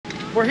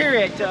We're here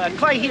at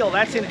Clayhill.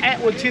 That's in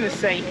Attwood,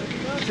 Tennessee.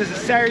 This is a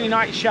Saturday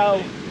night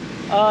show.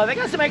 They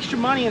got some extra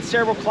money in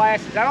several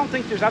classes. I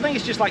think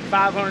it's just like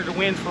 500 to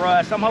win for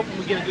us. I'm hoping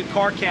we get a good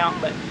car count,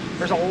 but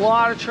there's a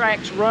lot of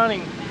tracks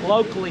running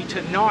locally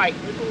tonight,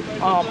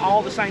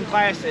 all the same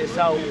classes.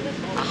 So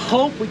I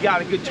hope we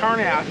got a good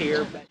turnout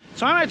here.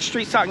 So I'm at the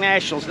Street Stock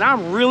Nationals, and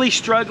I'm really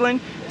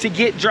struggling to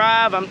get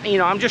drive.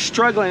 I'm just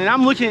struggling, and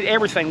I'm looking at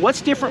everything.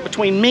 What's different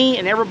between me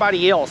and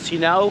everybody else, you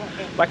know?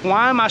 Like,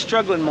 why am I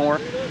struggling more?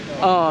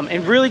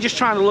 And really just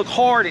trying to look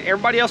hard at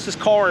everybody else's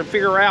car and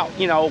figure out,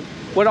 you know,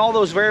 what all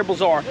those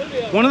variables are.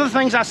 One of the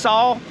things I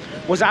saw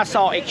was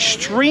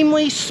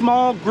extremely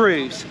small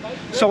grooves.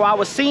 So I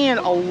was seeing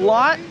a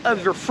lot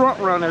of your front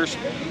runners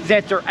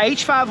that their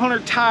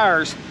H500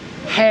 tires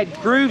had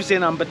grooves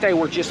in them, but they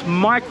were just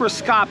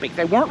microscopic.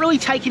 They weren't really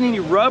taking any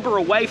rubber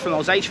away from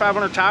those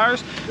H500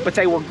 tires, but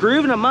they were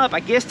grooving them up,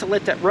 I guess, to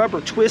let that rubber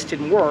twist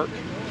and work.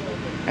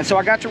 And so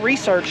I got to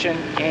researching,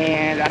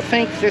 and I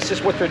think this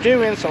is what they're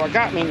doing, so I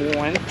got me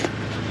one.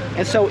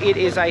 And so it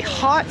is a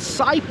hot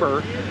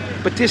siper,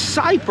 but this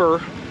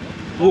siper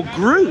will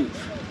groove.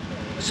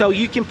 So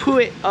you can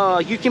put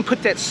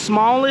that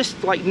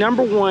smallest, like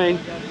 #1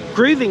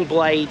 grooving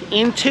blade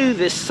into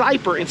this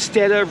siper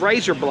instead of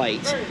razor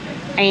blades.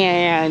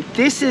 And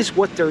this is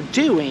what they're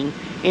doing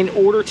in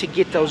order to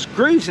get those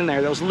grooves in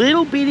there, those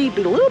little bitty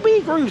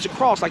grooves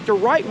across. Like the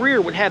right rear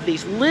would have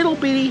these little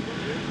bitty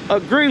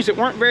grooves that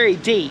weren't very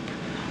deep.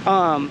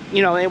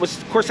 You know, it was,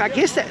 of course, I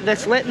guess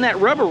that's letting that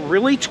rubber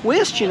really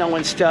twist, you know,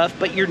 and stuff,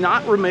 but you're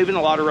not removing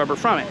a lot of rubber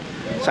from it.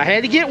 So I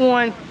had to get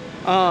one,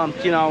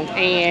 you know,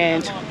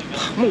 and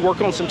I'm gonna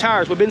work on some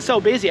tires. We've been so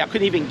busy, I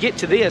couldn't even get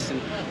to this,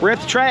 and we're at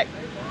the track.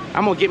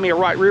 I'm gonna get me a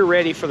right rear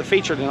ready for the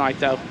feature tonight,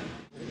 though.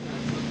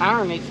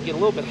 Iron needs to get a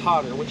little bit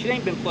hotter, which it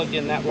ain't been plugged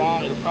in that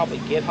long. It'll probably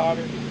get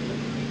hotter.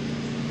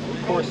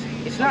 Of course,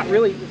 it's not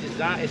really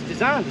designed, it's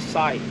designed to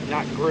sight,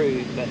 not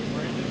groove, but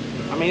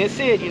I mean, it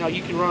said, you know,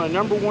 you can run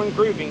a #1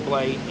 grooving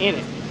blade in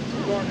it.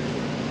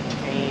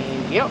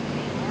 And yep,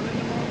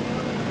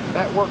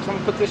 that works. I'm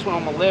gonna put this one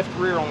on my left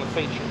rear on the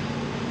feature.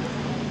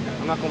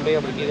 I'm not gonna be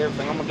able to get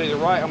everything. I'm gonna do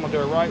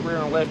a right rear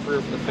and a left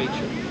rear for the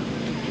feature.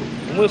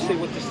 And we'll see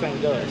what this thing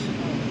does.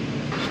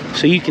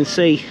 So you can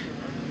see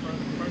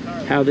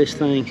how this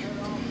thing,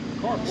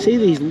 see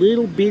these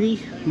little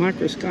bitty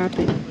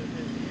microscopic,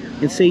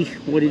 and see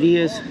what it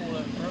is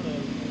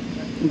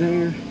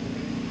there.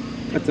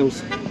 Got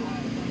those.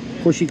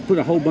 Of course, you can put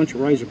a whole bunch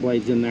of razor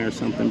blades in there or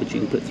something, but you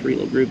can put 3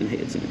 little grooving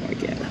heads in it like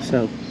that.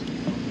 So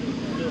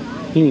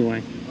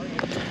anyway,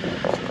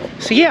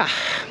 so yeah,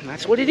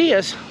 that's what it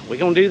is. We're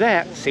gonna do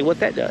that, see what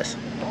that does.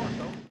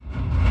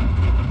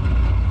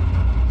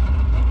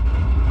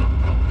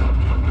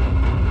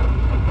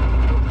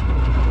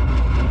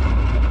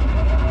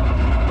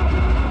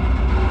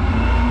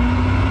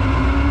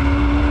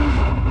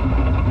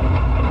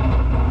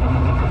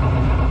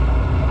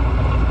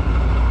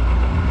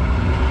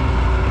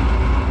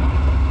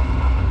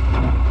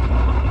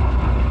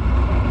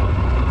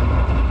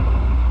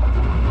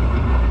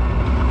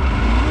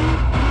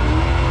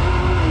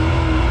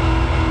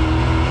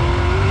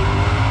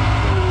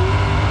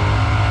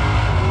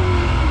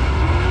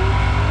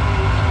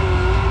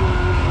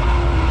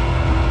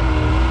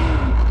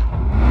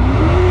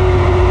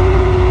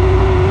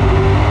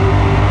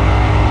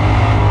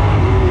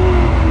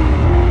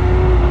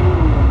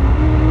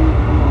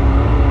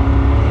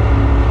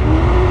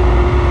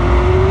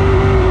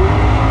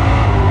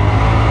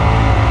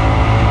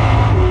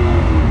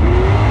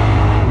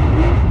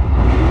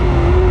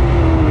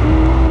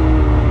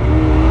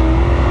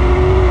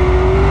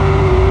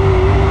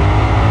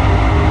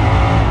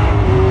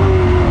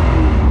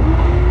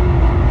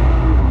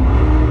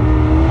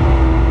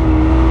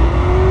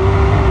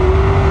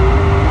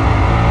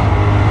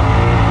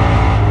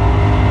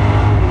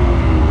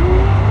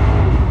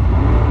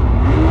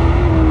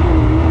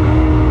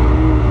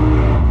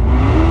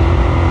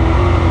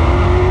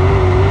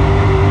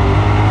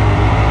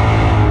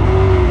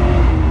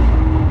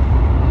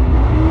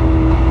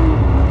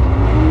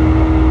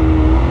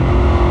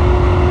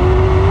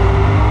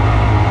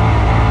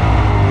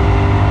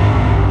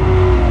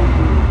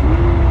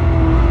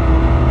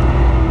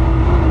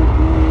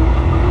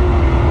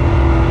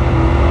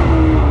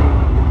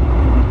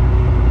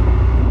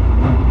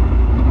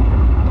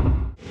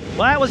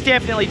 Well, that was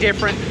definitely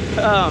different.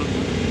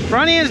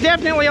 Front end is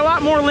definitely a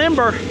lot more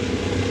limber,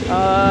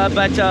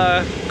 but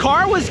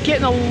car was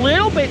getting a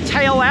little bit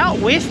tail out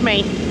with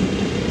me.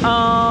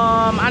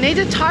 I need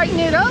to tighten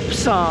it up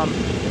some.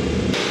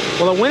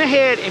 Well, I went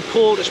ahead and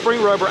pulled the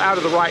spring rubber out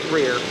of the right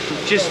rear.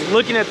 Just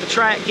looking at the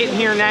track, getting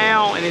here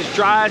now, and as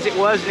dry as it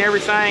was and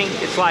everything,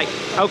 it's like,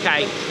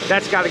 okay,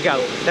 that's got to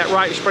go. That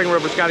right spring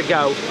rubber's got to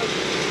go.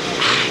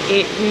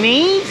 It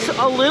needs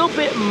a little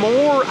bit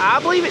more, I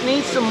believe it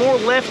needs some more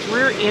left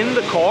rear in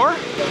the car.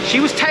 She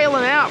was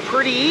tailing out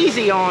pretty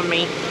easy on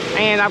me,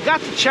 and I've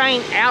got the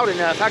chain out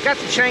enough. I got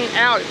the chain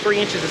out at 3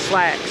 inches of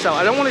slack, so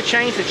I don't want to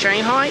change the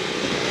chain height.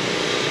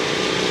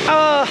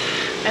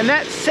 And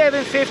that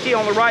 750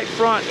 on the right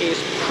front is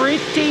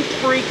pretty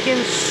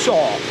freaking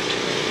soft.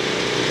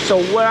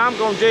 So what I'm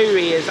gonna do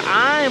is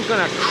I am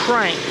gonna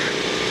crank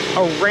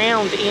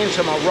around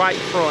into my right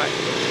front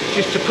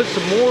just to put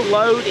some more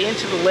load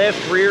into the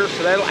left rear,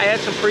 so that'll add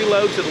some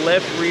preload to the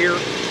left rear.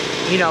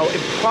 You know,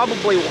 it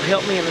probably will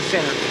help me in the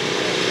center.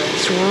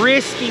 It's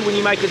risky when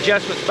you make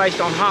adjustments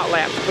based on hot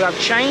laps, but I've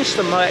changed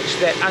so much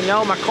that I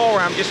know my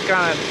car, I'm just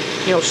kind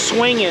of, you know,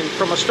 swinging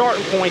from a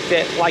starting point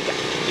that, like,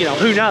 you know,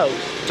 who knows.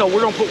 So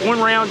we're gonna put one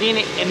round in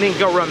it and then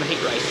go run the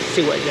heat race and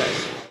see what it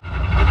does.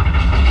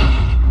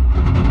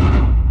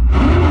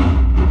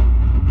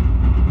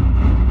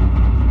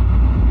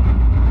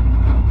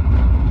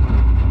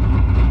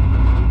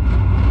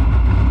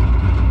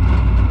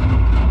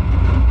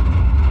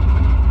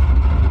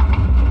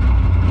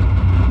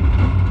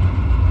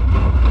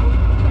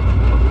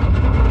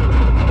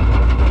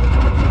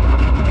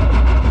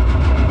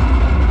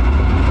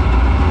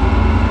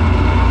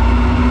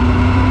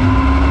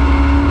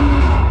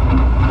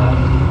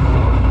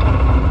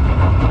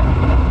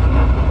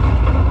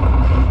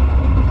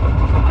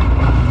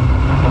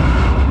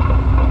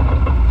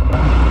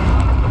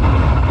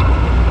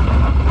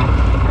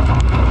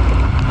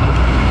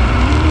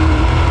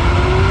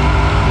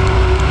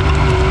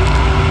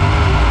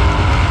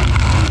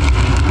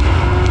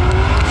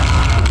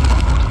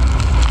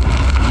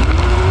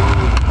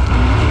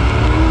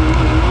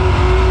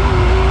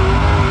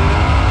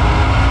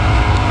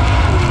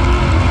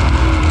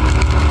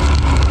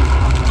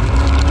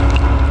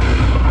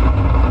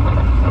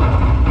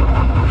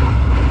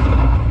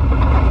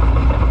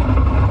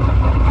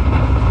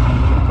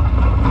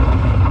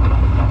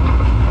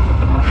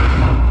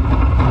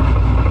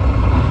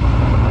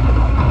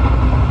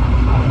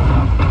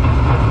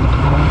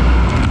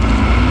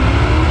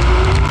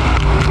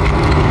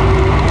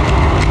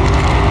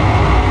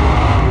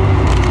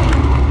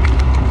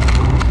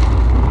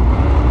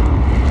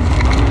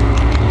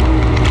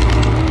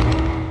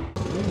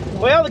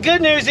 Well, the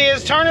good news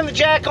is turning the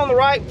jack on the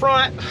right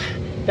front,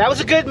 that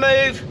was a good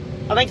move.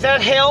 I think that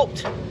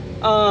helped.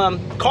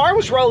 Car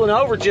was rolling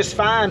over just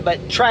fine,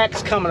 but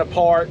track's coming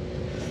apart.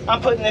 I'm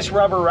putting this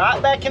rubber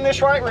right back in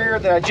this right rear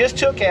that I just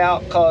took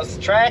out because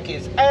the track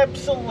is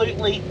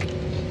absolutely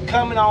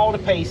coming all to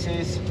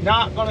pieces,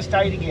 not going to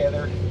stay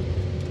together.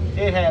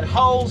 It had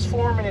holes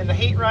forming in the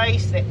heat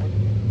race that were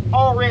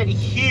already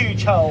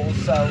huge holes,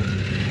 so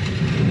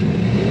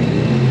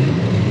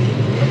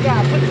we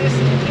gotta put this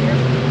in here.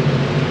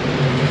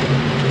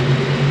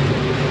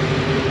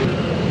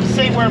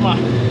 See where my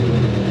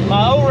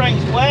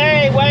O-ring's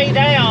way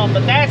down,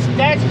 but that's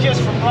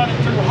just from running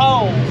through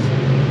holes.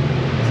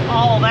 That's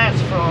all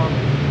that's from.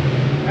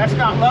 That's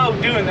not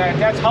load doing that,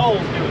 that's holes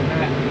doing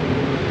that.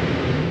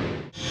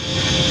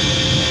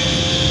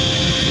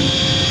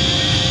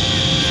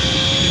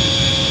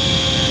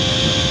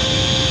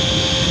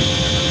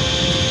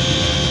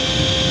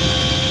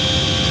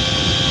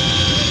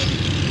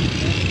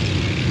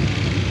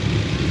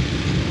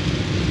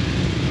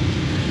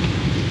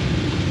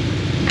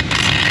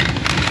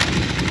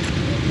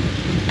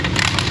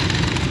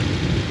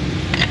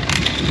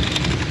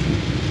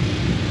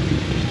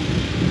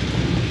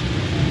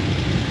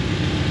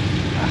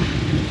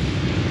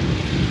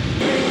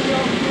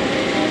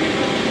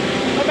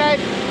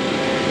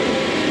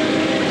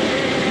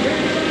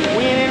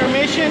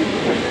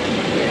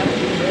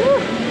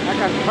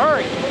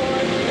 Hurry.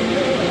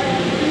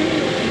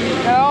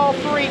 Got all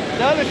three,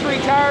 the other three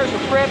tires are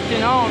prepped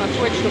and on. I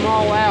switched them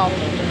all out.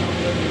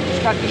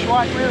 Just got this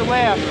right rear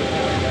left.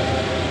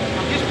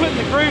 I'm just putting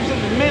the grooves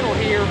in the middle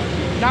here,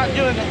 not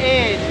doing the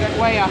edge. That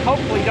way I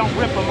hopefully don't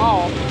rip them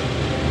off.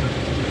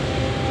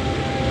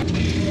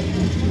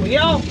 Well,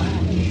 y'all,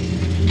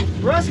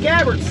 Russ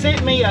Gabbard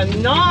sent me a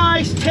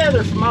nice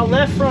tether for my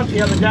left front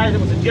the other day that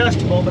was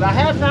adjustable, but I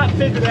have not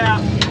figured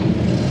out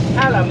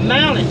how to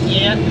mount it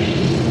yet.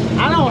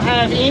 I don't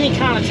have any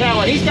kind of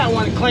tower. He's got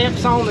one that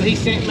clamps on that he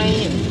sent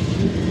me,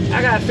 and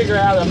I gotta figure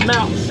out a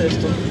mounting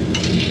system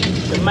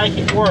to make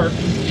it work.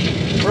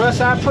 Russ,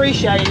 I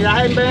appreciate it. I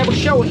haven't been able to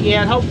show it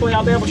yet. Hopefully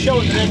I'll be able to show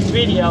it in the next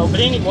video.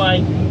 But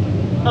anyway,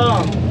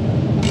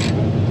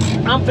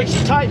 I'm fixing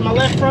to tighten my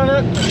left front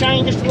up, the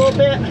chain just a little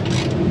bit.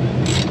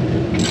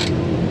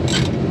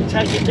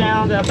 Take it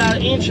down to about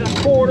 1.25 inches.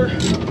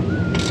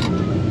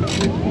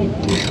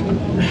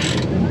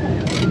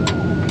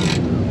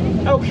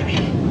 Okay.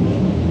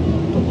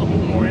 Put a little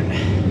bit more in.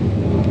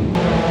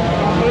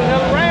 Put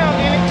another round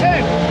in it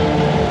too.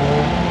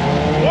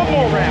 One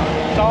more round.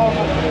 It's all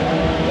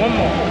one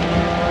more.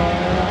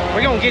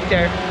 We're gonna get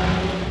there.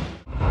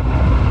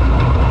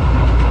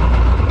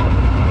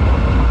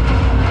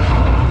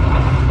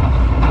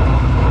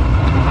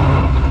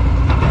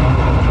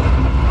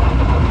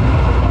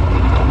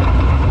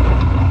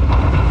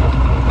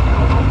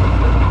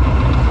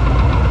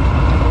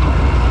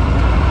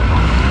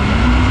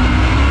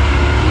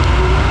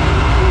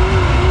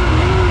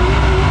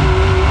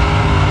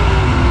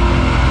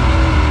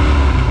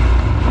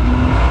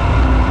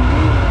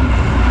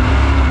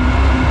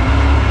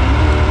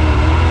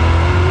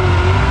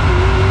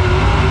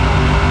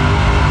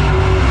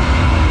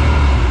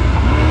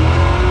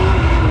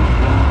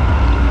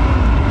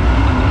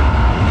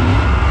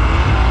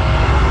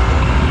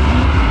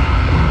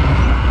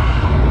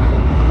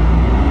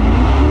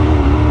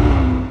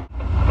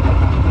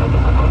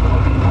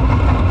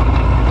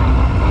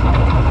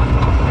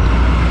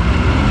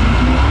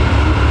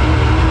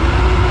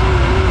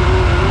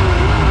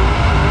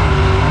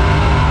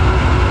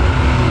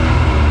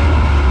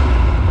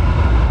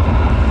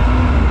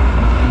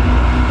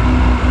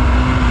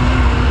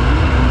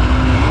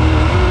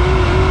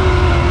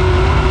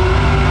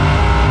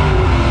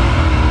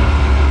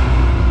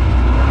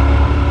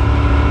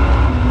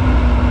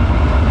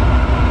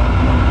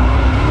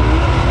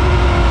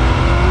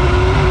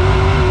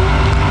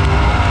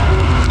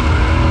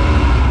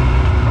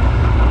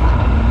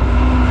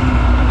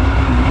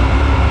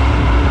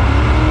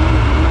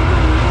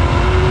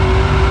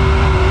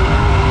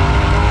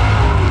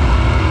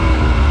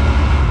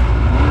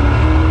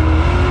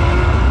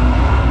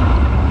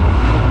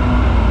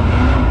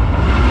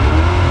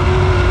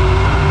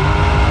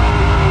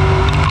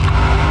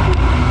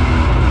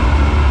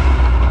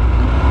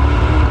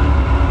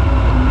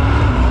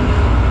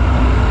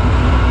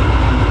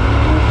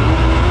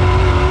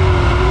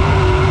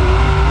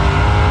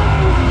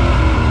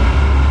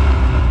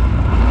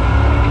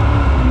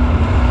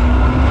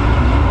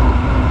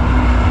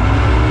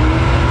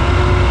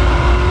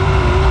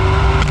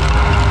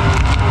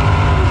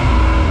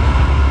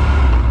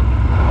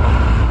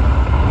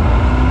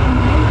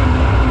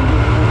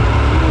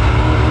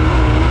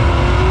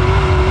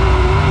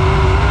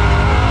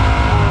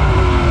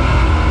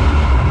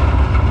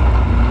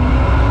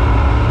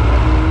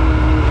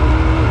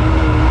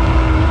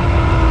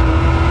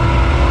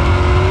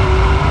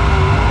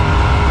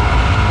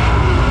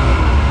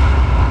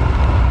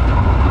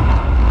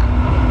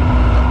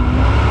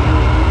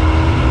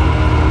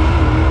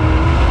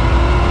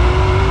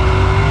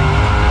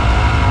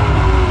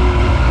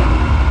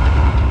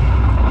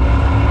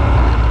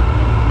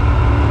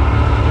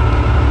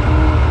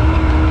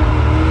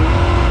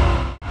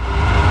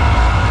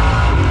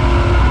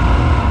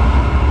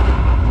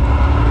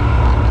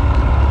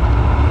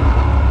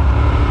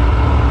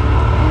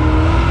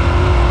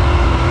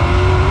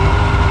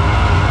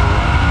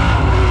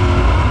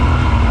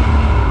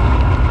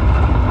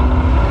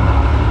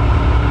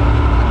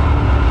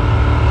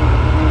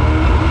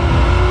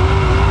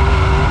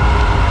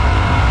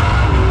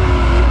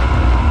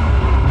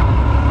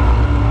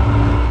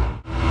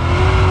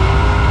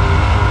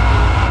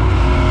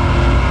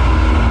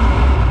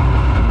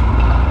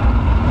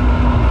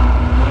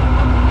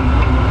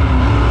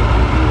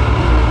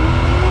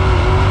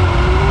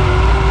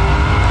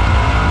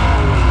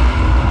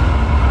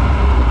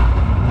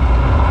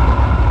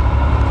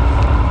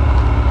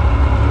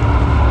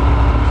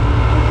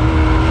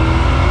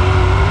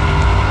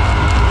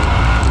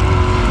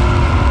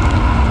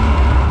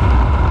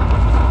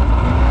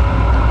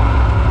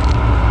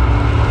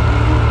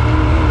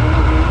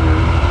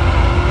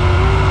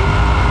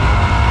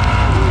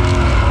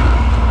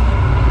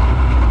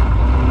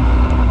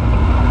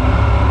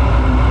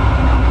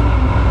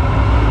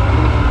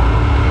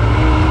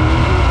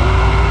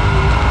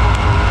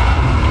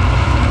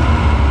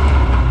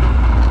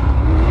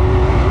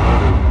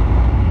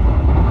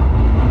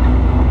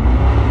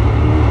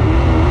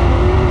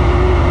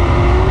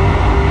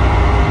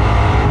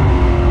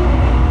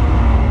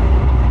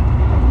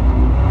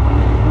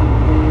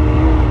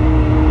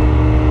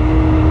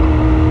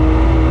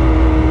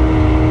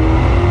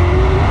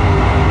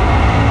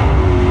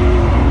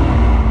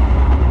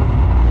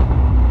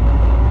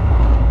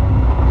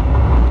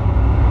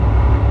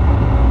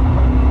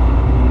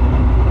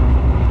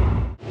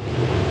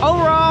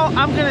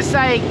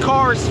 gonna say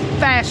car's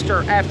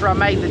faster after I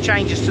made the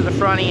changes to the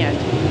front end.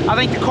 I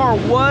think the car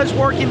was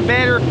working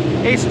better.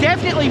 It's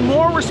definitely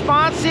more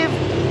responsive.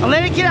 I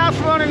let it get out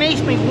from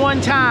underneath me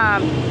one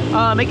time.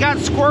 It got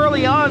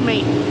squirrely on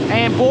me,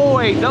 and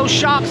boy, those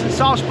shocks and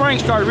soft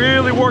springs started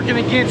really working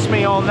against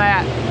me on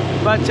that.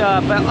 But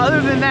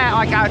other than that,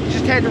 like, I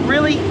just had to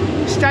really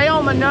stay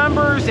on my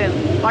numbers,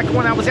 and like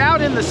when I was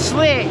out in the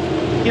slick,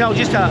 you know,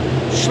 just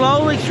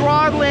slowly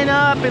throttling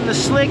up in the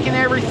slick and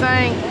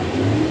everything,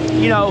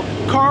 you know,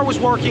 car was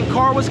working,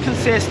 car was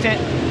consistent.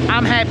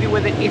 I'm happy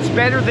with it. It's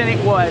better than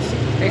it was.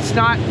 It's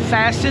not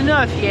fast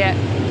enough yet,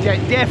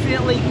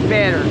 definitely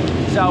better.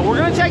 So we're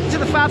gonna take it to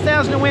the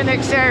 5,000 to win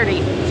next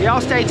Saturday. So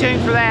y'all stay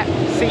tuned for that.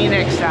 See you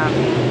next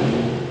time.